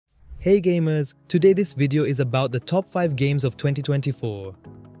Hey gamers, today this video is about the top 5 games of 2024.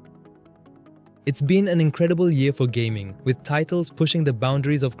 It's been an incredible year for gaming, with titles pushing the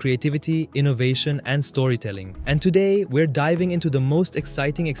boundaries of creativity, innovation, and storytelling. And today, we're diving into the most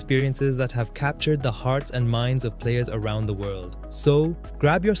exciting experiences that have captured the hearts and minds of players around the world. So,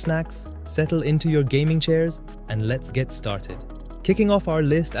 grab your snacks, settle into your gaming chairs, and let's get started. Kicking off our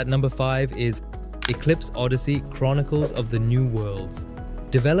list at number 5 is Eclipse Odyssey: Chronicles of the New Worlds.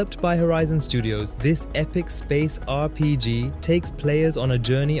 Developed by Horizon Studios, this epic space RPG takes players on a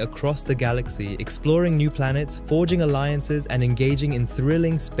journey across the galaxy, exploring new planets, forging alliances, and engaging in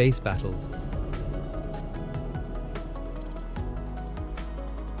thrilling space battles.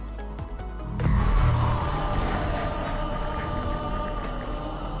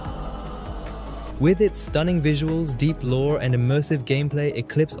 With its stunning visuals, deep lore, and immersive gameplay,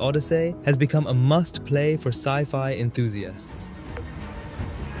 Eclipse Odyssey has become a must-play for sci-fi enthusiasts.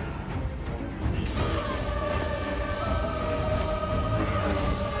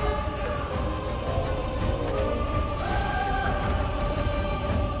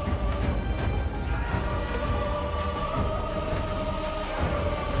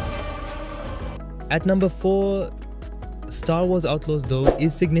 At number 4, Star Wars Outlaws though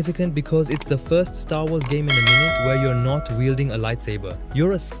is significant because it's the first Star Wars game in a minute where you're not wielding a lightsaber.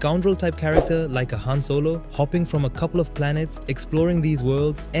 You're a scoundrel type character like a Han Solo, hopping from a couple of planets, exploring these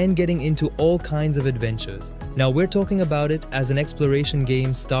worlds, and getting into all kinds of adventures. Now we're talking about it as an exploration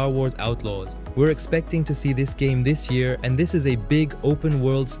game, Star Wars Outlaws. We're expecting to see this game this year, and this is a big open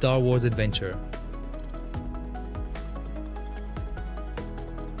world Star Wars adventure.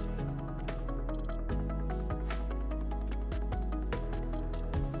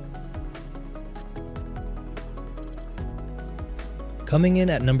 Coming in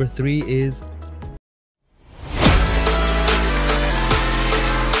at number 3 is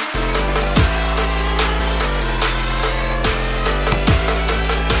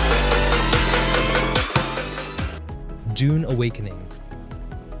Dune Awakening.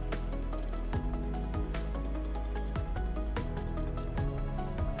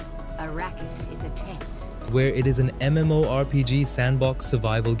 Arrakis is a test. Where it is an MMORPG sandbox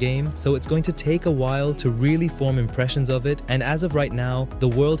survival game, so it's going to take a while to really form impressions of it, and as of right now, the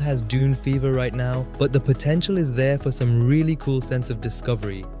world has Dune fever right now, but the potential is there for some really cool sense of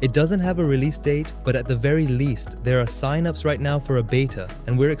discovery. It doesn't have a release date, but at the very least, there are sign-ups right now for a beta,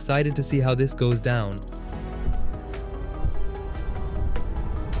 and we're excited to see how this goes down.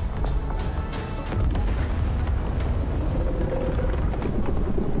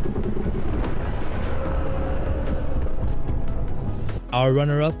 Our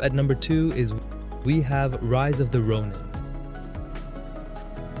runner-up at number 2 is we have Rise of the Ronin.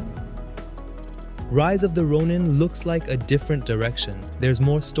 Rise of the Ronin looks like a different direction. There's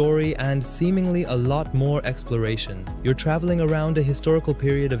more story and seemingly a lot more exploration. You're traveling around a historical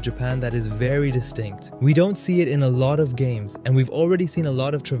period of Japan that is very distinct. We don't see it in a lot of games, and we've already seen a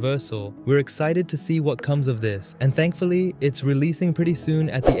lot of traversal. We're excited to see what comes of this, and thankfully, it's releasing pretty soon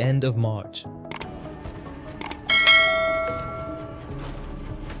at the end of March.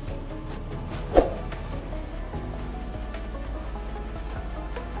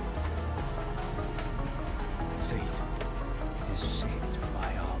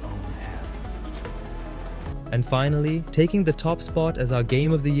 And finally, taking the top spot as our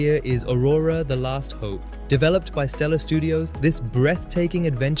game of the year is Aurora: The Last Hope. Developed by Stellar Studios, this breathtaking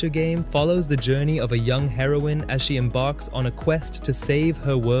adventure game follows the journey of a young heroine as she embarks on a quest to save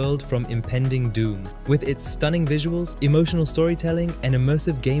her world from impending doom. With its stunning visuals, emotional storytelling, and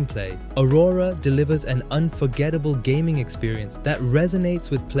immersive gameplay, Aurora delivers an unforgettable gaming experience that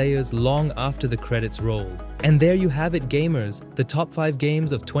resonates with players long after the credits roll. And there you have it, gamers, the top 5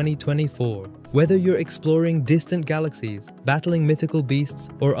 games of 2024. Whether you're exploring distant galaxies, battling mythical beasts,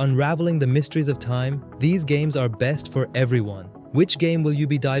 or unraveling the mysteries of time, these games are best for everyone. Which game will you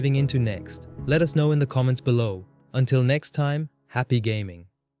be diving into next? Let us know in the comments below. Until next time, happy gaming.